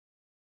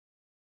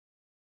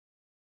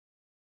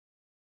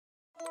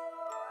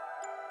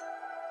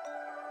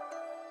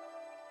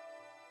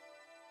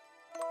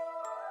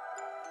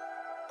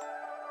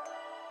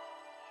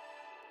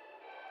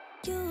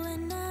You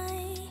and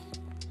I,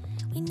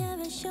 we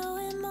never show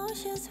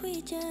emotions,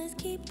 we just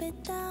keep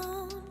it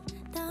down,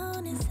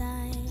 down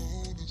inside.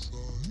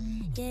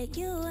 Yeah,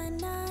 you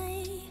and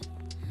I,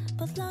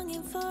 both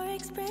longing for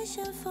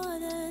expression for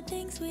the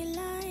things we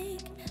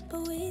like,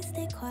 but we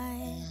stay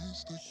quiet.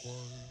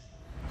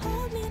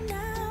 Hold me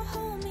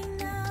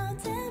now,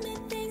 tell me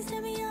things,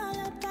 tell me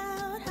all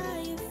about how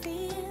you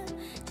feel.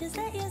 Just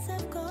let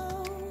yourself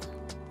go.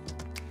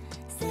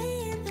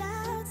 Say it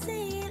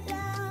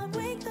loud,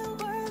 wake the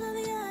world on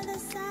the other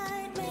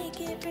side, make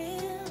it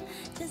real.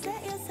 Just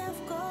let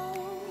yourself go,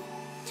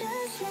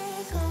 just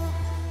let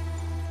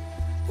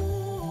go.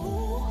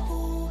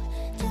 Ooh,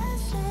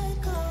 just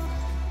let go.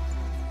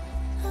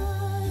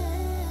 Oh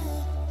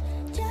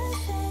yeah,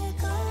 just let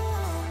go.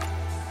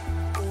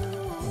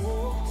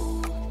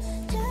 Ooh,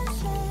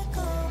 just let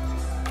go.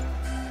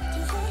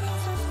 Just let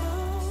yourself go.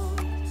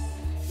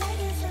 Let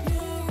yourself be.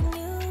 And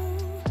you,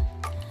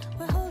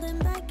 we're holding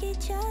back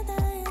each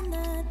other in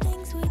the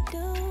things we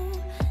do.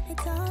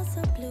 It's all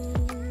so blue.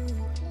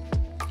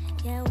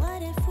 Yeah,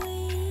 what if we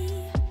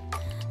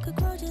could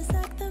grow just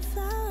like the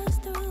flowers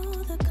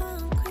through the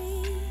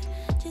concrete?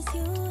 Just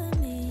you and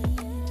me.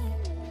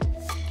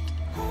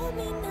 Hold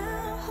me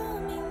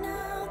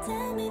now,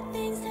 tell me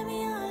things, tell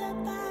me all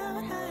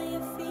about how you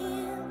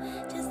feel.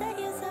 Just let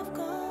yourself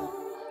go.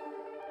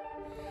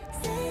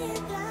 Say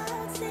it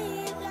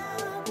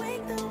loud,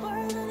 wake the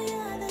world on the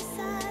other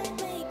side,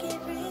 make it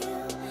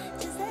real.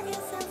 Just let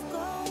yourself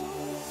go,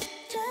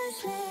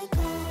 just let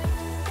go.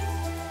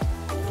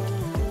 Ooh,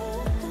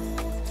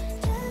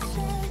 just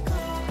let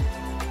go.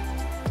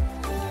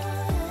 Oh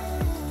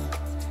yeah,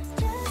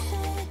 just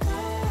let go.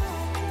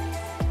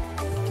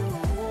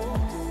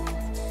 Ooh,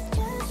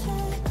 just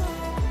let go.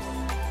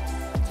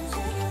 Just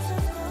let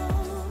yourself go.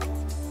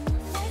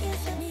 Let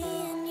yourself be.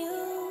 And you,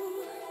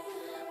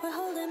 we're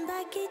holding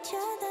back each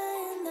other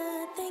in the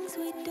things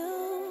we do.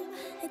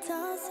 It's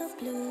all so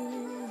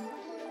blue.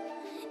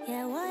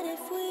 Yeah, what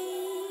if we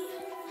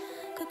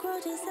could grow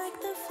just like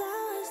the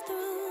flowers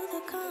through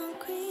the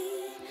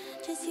concrete?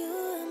 Just you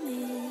and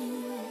me.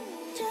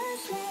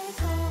 Just let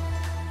go.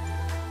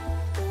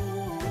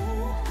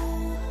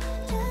 Ooh,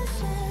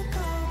 just let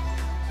go.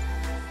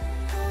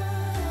 Oh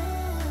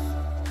yeah,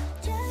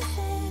 just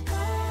let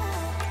go.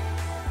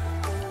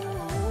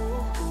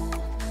 Ooh,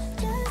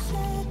 just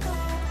let go.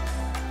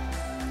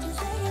 Just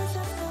let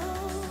yourself go.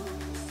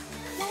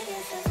 Let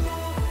yourself go.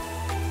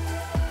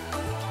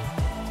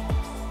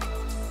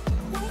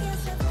 Let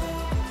yourself go.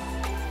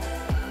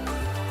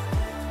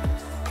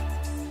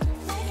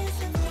 Let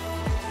yourself go.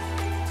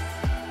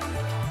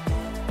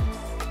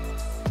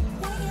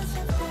 Let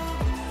yourself go.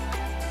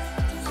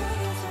 Just let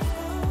yourself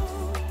go.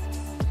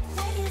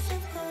 Let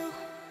yourself go.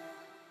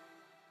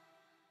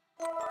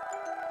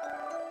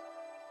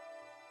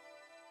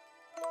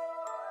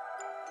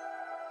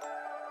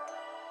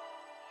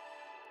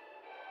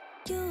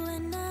 You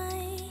and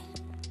I,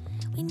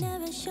 we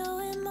never show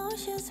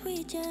emotions,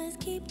 we just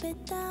keep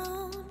it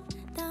down,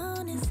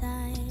 down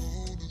inside.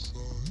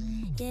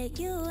 Yeah,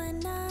 you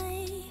and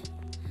I,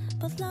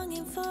 both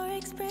longing for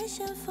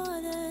expression for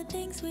the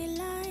things we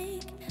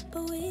like,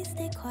 but we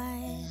stay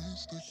quiet.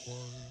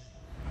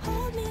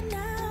 Hold me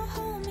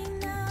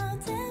now,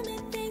 tell me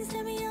things,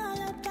 tell me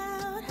all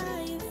about how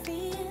you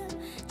feel.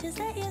 Just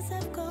let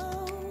yourself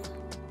go.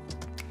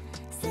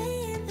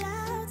 Say it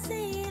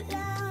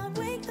loud,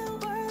 wake the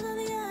world on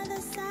the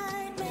other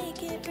side,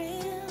 make it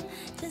real.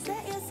 Just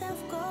let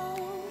yourself go,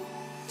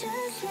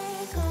 just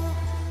let go.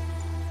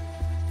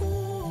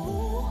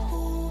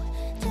 Ooh,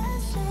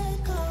 just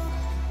let go.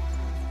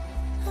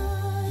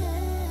 Oh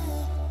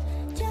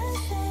yeah,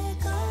 just let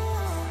go.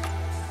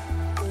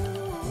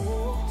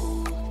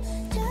 Ooh,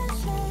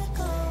 just let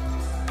go.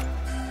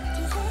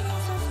 Just let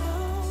yourself go.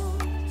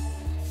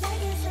 Let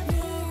yourself be.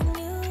 And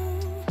you,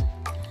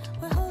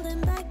 we're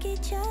holding back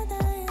each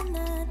other in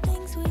the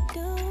things we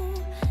do.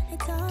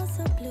 It's all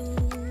so blue.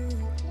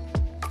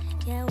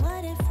 Yeah,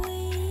 what if we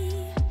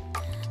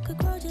could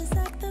grow just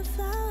like the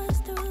flowers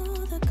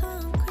through the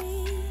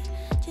concrete?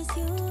 Just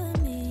you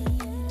and me.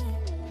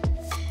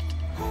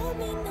 Hold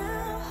me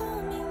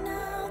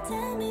now,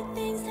 tell me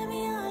things, tell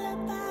me all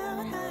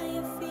about how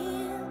you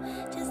feel.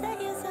 Just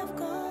let yourself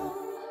go.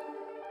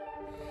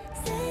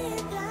 Say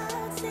it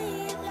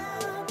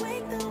loud,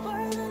 wake the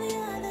world on the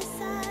other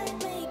side,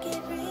 make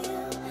it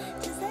real.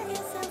 Just let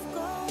yourself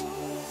go,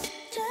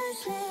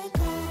 just let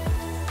go.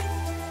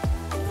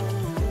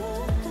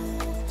 Ooh,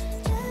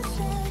 just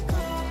let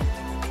go.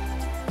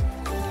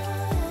 Oh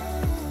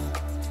yeah,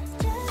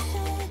 just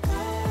let go.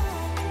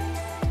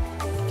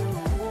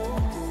 Ooh,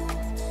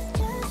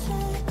 just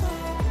let go.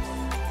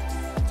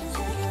 Just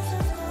let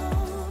yourself go.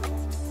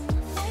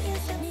 Let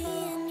yourself be.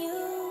 And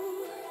you,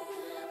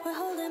 we're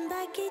holding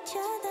back each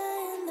other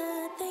in the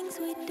things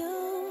we do.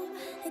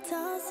 It's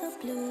all so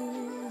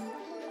blue.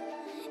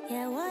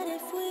 Yeah, what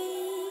if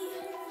we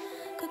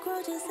could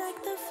grow just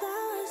like the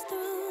flowers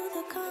through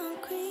the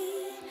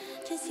concrete?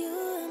 just you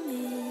and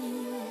me.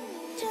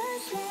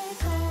 Just let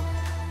go.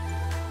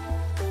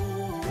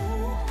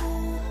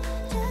 Ooh,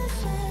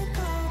 just let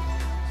go.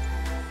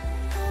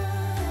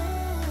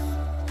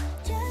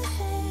 Just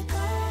let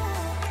go.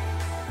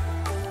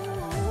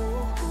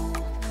 Ooh,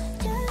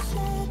 just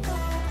let go.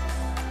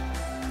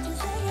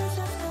 Just let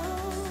yourself go.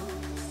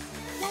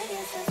 Let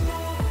yourself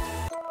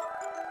go.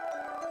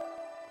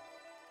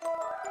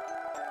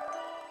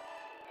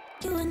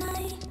 You and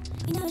I,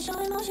 we never show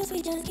emotions,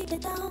 we just keep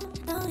it down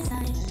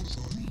inside.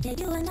 Yeah,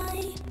 you and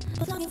I,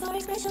 both longing for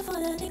expression for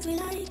the things we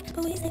like,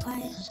 but we stay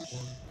quiet.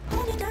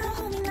 Hold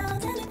me now,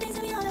 tell me things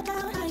to me all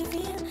about how you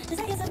feel. Just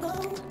let yourself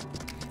go.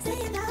 Say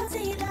it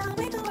loud,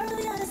 break the world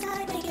on the other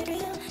side, make it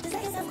real. Just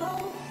let yourself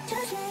go,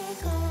 just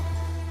let go.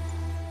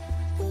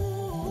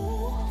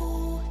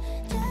 Ooh,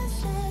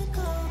 just let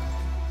go.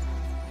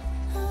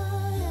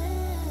 Oh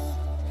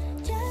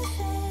yeah, just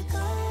let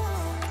go.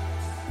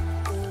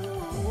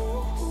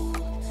 Ooh,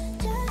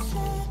 just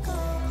let go.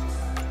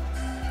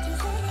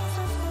 Just let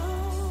yourself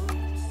go.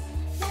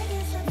 Let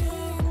yourself be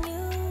and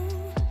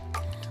you.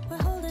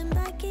 We're holding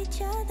back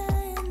each other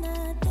in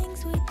the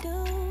things we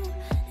do.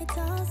 It's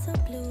all so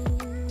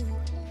blue.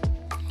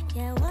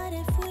 Yeah, what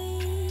if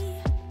we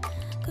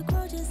could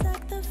grow just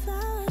like the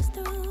flowers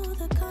through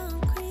the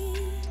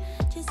concrete?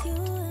 Just you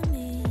and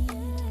me.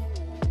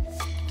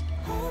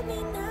 Hold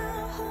me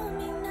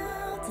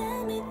now,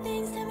 tell me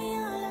things, tell me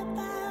all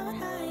about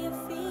how you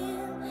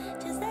feel.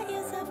 Just let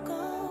yourself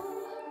go.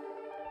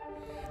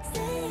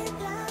 Say it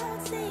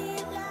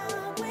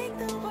loud, wake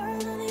the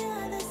world on the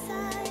other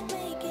side,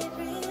 make it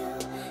real.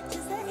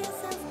 Just let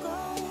yourself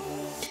go.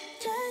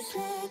 Just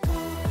let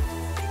go.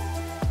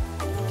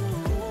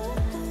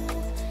 Ooh,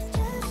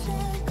 just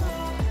let go.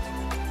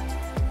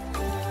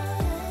 Oh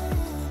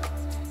yeah,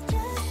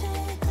 just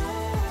let go.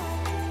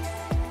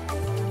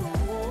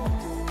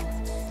 Ooh,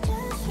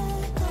 just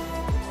let go.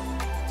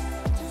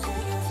 Just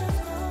let yourself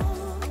go.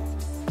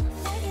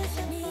 Let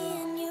yourself be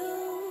and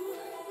you.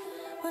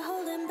 We're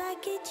holding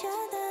back each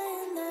other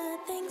in the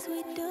things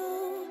we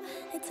do.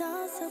 It's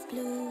all so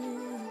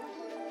blue.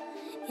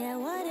 Yeah,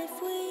 what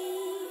if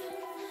we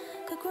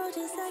could grow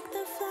just like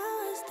the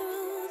flowers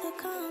through the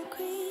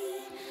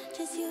concrete?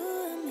 Just you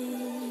and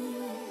me.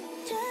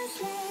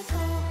 Just let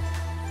go.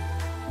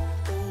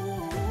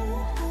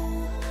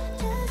 Ooh,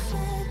 just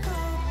let go.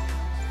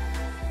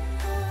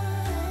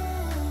 Oh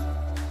yeah,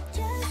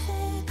 just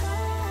let go.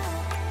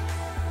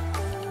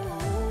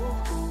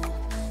 Ooh,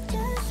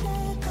 just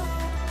let go.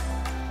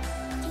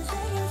 Just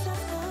let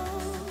yourself go.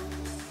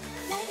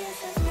 Let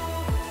yourself go.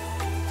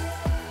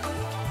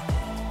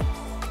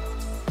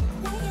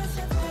 Let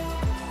yourself go.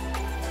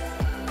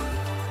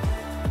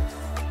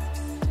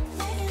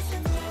 Let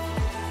yourself go.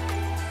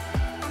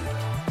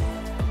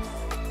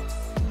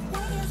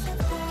 Let yourself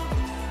go.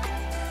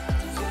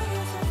 Just let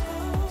yourself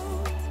go.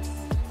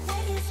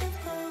 Let yourself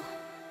go.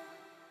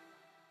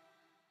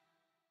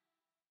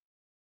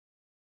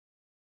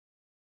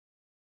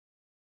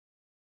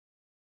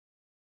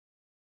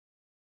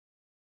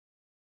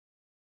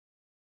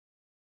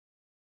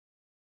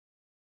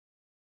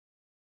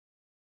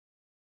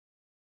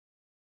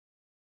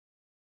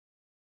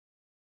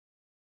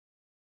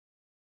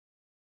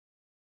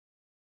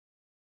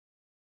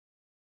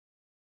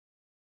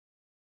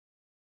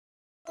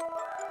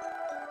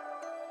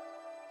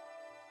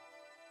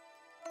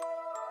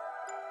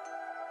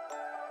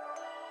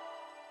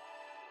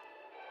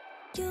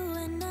 You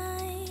and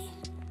I,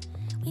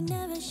 we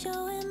never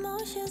show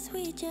emotions,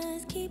 we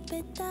just keep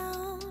it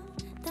down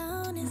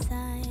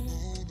inside.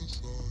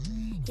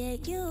 Yeah,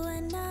 you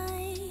and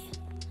I,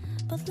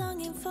 both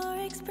longing for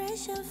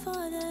expression for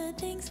the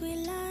things we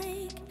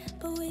like,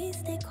 but we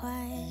stay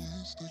quiet.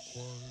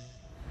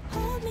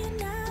 Hold me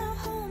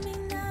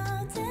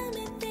now, tell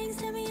me things,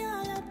 tell me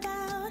all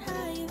about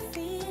how you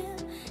feel.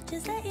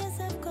 Just let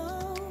yourself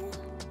go.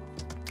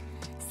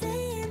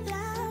 Say it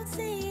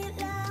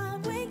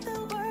loud, wake the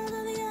world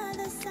on the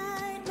other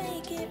side,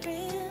 make it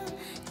real.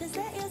 Just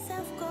let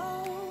yourself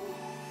go.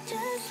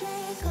 Just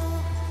let go.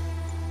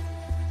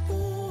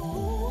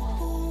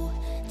 Ooh,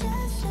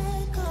 just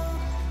let go.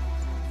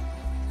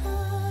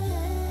 Oh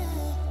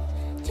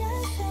yeah,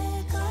 just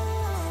let go.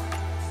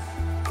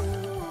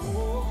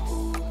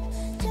 Ooh,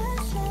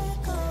 just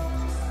let go.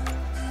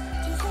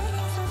 Just let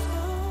yourself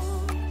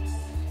go.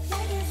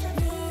 Let yourself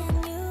be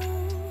and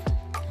you.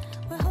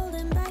 We're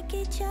holding back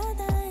each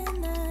other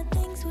in the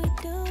things we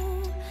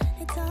do.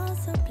 It's all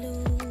so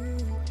blue.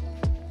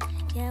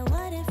 Yeah,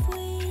 what if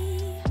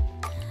we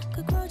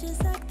could grow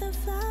just like the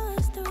flowers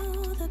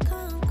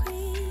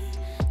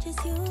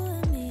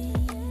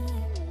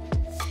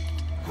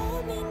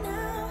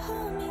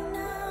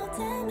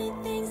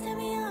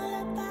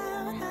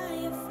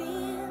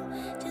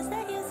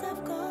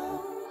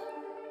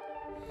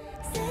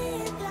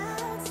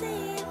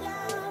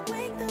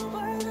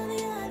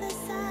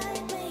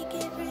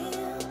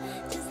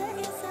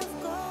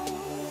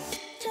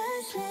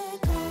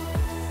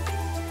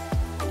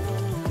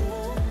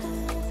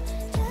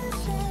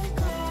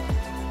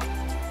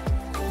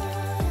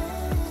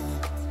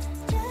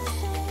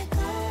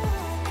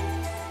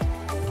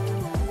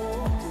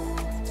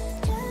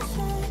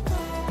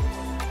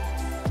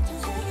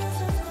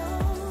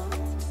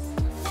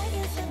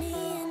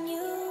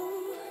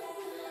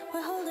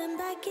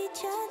like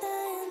each other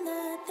and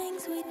the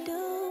things we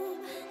do.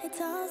 It's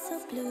all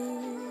so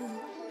blue.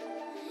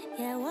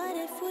 Yeah, what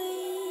if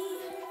we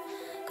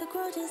could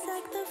grow just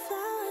like the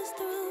flowers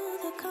through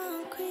the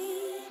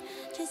concrete?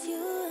 Just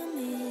you and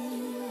me.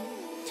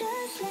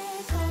 Just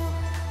let go.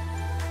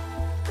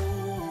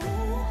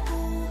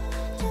 Ooh,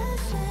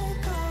 just let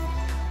go.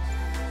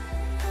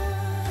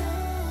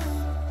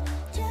 Oh,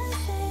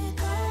 just let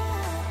go.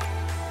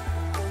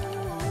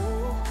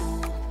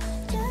 Ooh,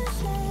 just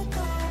let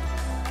go.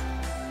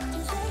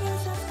 Just let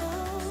yourself go.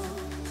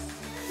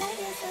 Let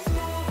yourself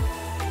go.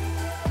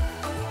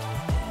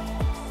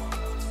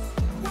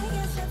 Let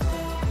yourself go.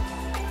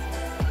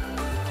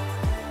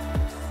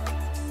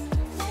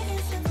 Let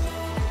yourself go.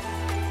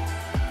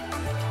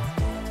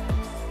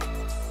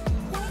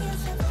 Let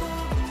yourself go.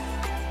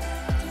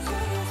 Just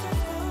let yourself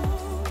go.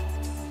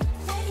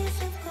 Let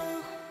yourself go.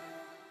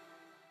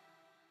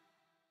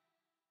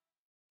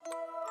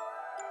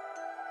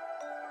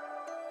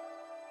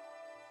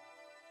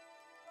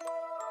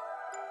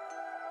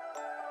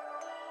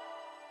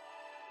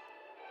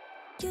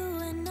 You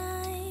and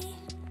I,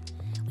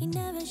 we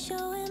never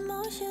show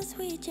emotions,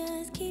 we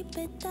just keep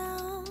it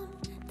down,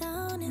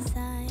 down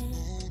inside.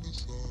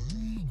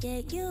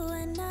 Yeah, you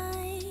and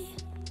I,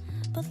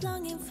 both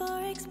longing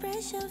for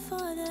expression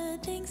for the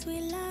things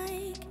we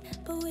like,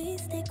 but we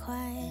stay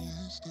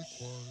quiet.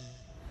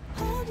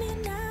 Hold me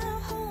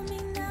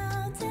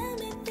now, tell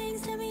me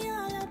things, tell me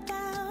all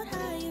about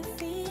how you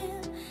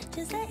feel.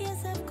 Just let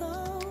yourself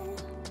go.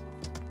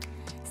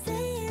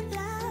 Say it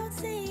loud,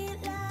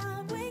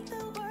 wake the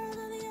world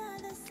on the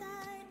other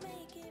side,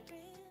 make it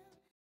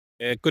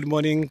real. Good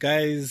morning,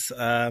 guys.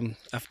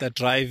 After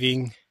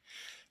driving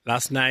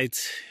last night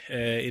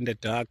in the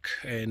dark,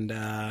 and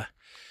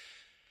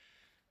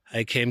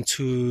I came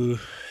to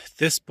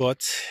this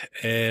spot,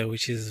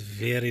 which is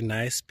very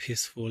nice,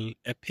 peaceful,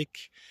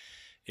 epic.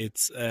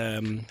 It's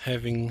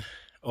having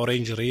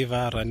Orange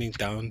River running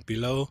down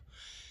below,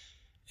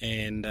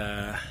 and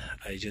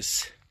I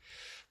just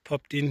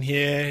popped in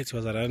here. It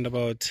was around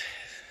about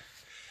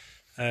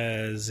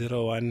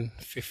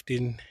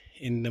 01:15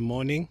 in the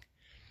morning,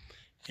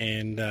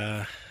 and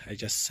I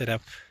just set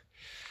up.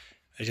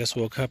 I just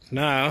woke up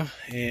now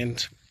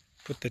and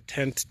put the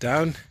tent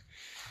down,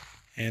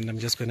 and I'm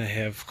just gonna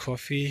have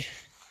coffee,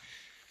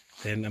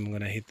 then I'm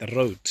gonna hit the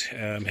road.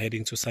 I'm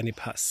heading to Sani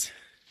Pass.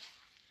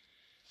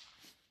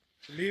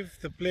 Leave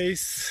the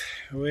place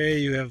where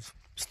you have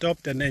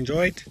stopped and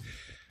enjoyed.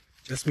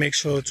 Just make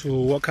sure to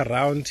walk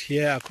around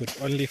here. I could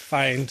only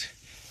find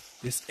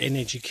this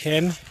energy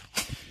can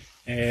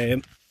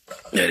that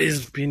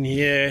has been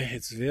here.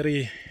 It's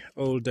very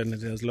old and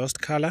it has lost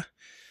color.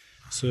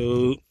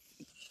 So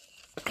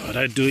what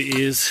I do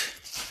is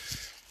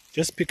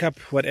just pick up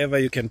whatever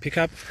you can pick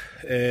up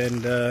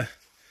and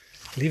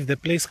leave the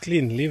place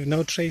clean, leave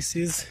no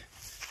traces.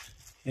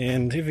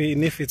 And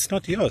even if it's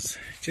not yours,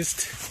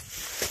 just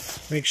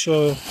make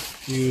sure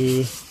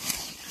you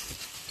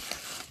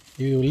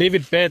leave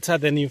it better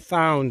than you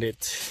found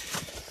it.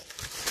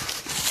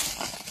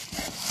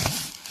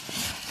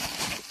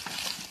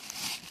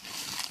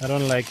 I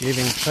don't like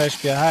leaving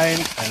trash behind,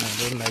 and I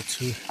don't like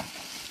to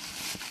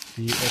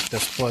be at the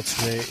spots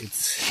where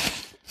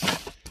it's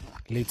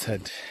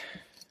littered.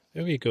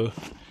 There we go.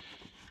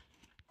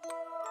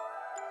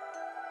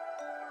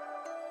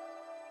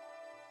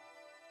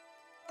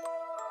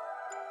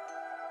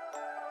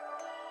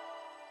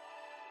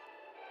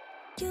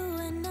 You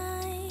and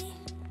I,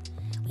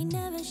 we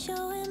never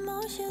show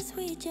emotions,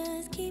 we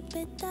just keep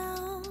it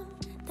down,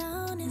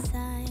 down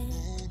inside.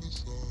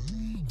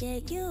 Yeah,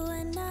 you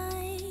and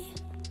I,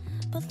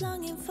 both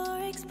longing for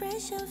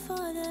expression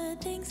for the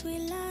things we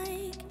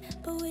like,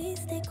 but we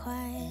stay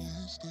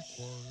quiet.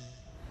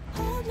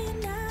 Hold me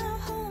now,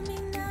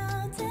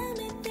 tell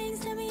me things,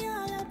 tell me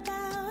all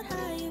about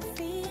how you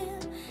feel.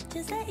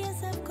 Just let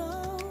yourself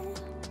go.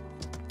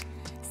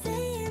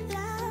 Say it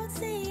loud,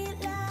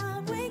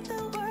 wake the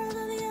world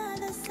on the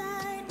other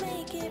side,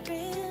 make it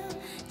real.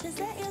 Just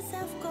let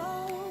yourself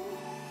go.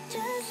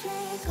 Just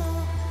let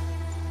go.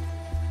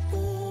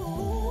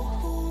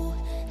 Ooh,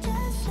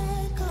 just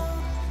let go.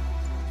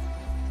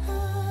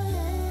 Oh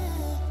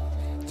yeah,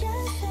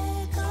 just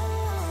let go.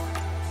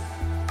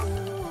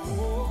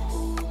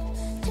 Ooh,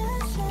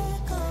 just let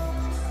go.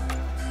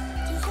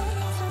 Just let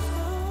yourself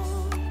go.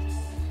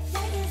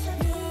 Let yourself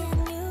be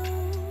and you.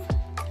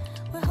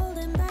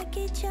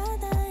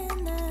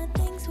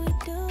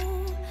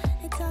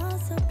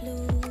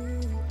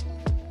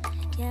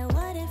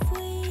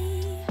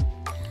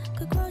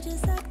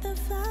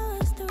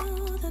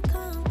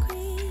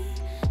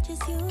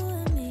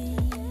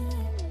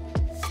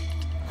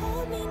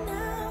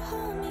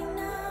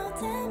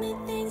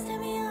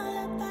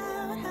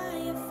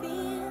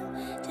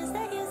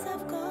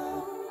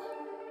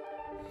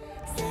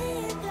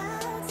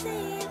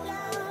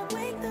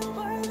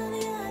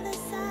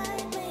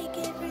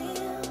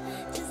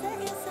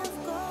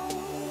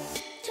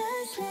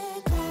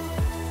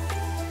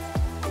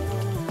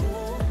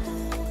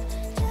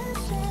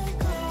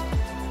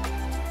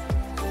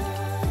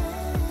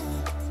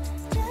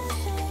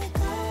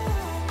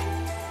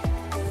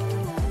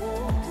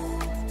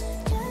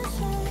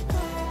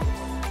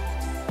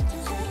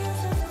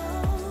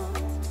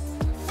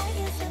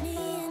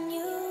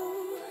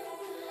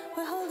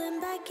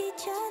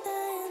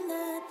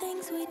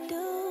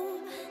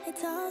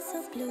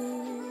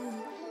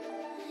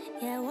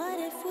 Yeah, what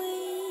if we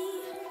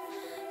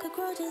could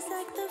grow just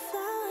like the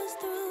flowers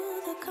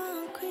through the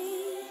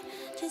concrete?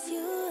 Just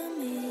you and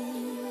me.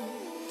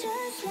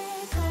 Just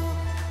let go.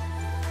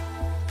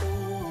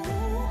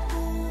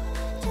 Ooh,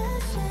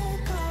 just let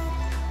go.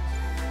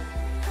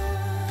 Oh,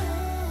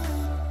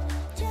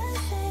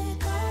 just let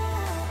go.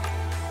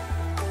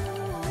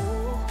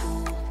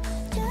 Ooh,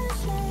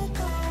 just let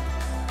go.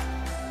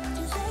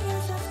 Just let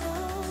yourself go.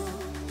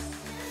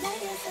 Let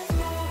yourself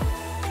go.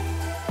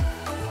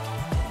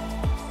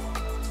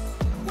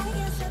 Let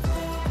yourself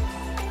go.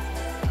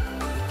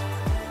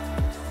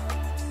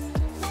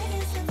 Let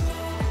yourself go.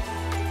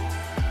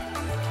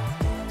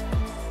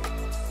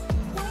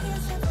 Let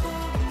yourself go.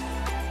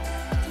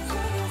 Just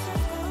let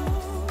yourself go.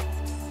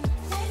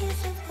 Let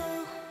yourself go.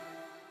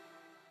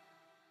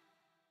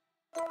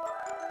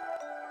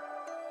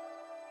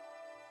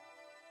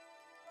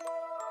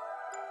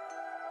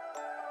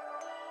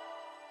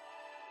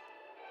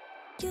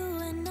 You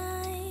and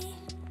I,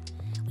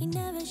 we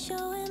never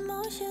show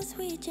emotions,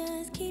 we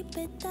just keep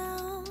it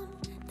down,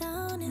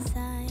 down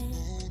inside.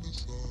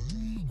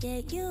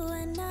 Yeah, you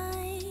and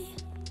I,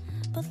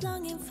 both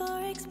longing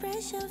for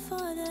expression for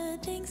the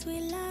things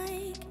we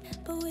like,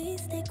 but we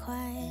stay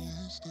quiet.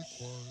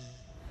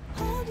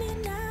 Hold me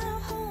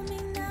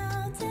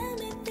now, tell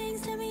me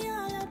things, tell me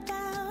all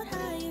about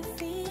how you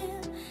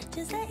feel.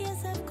 Just let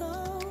yourself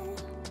go.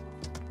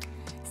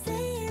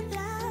 Say it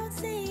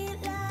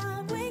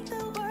loud, wake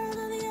the world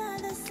on the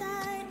other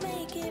side,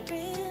 make it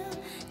real.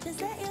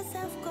 Just let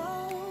yourself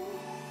go.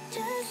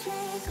 Just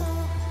let go.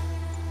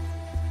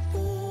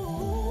 Ooh.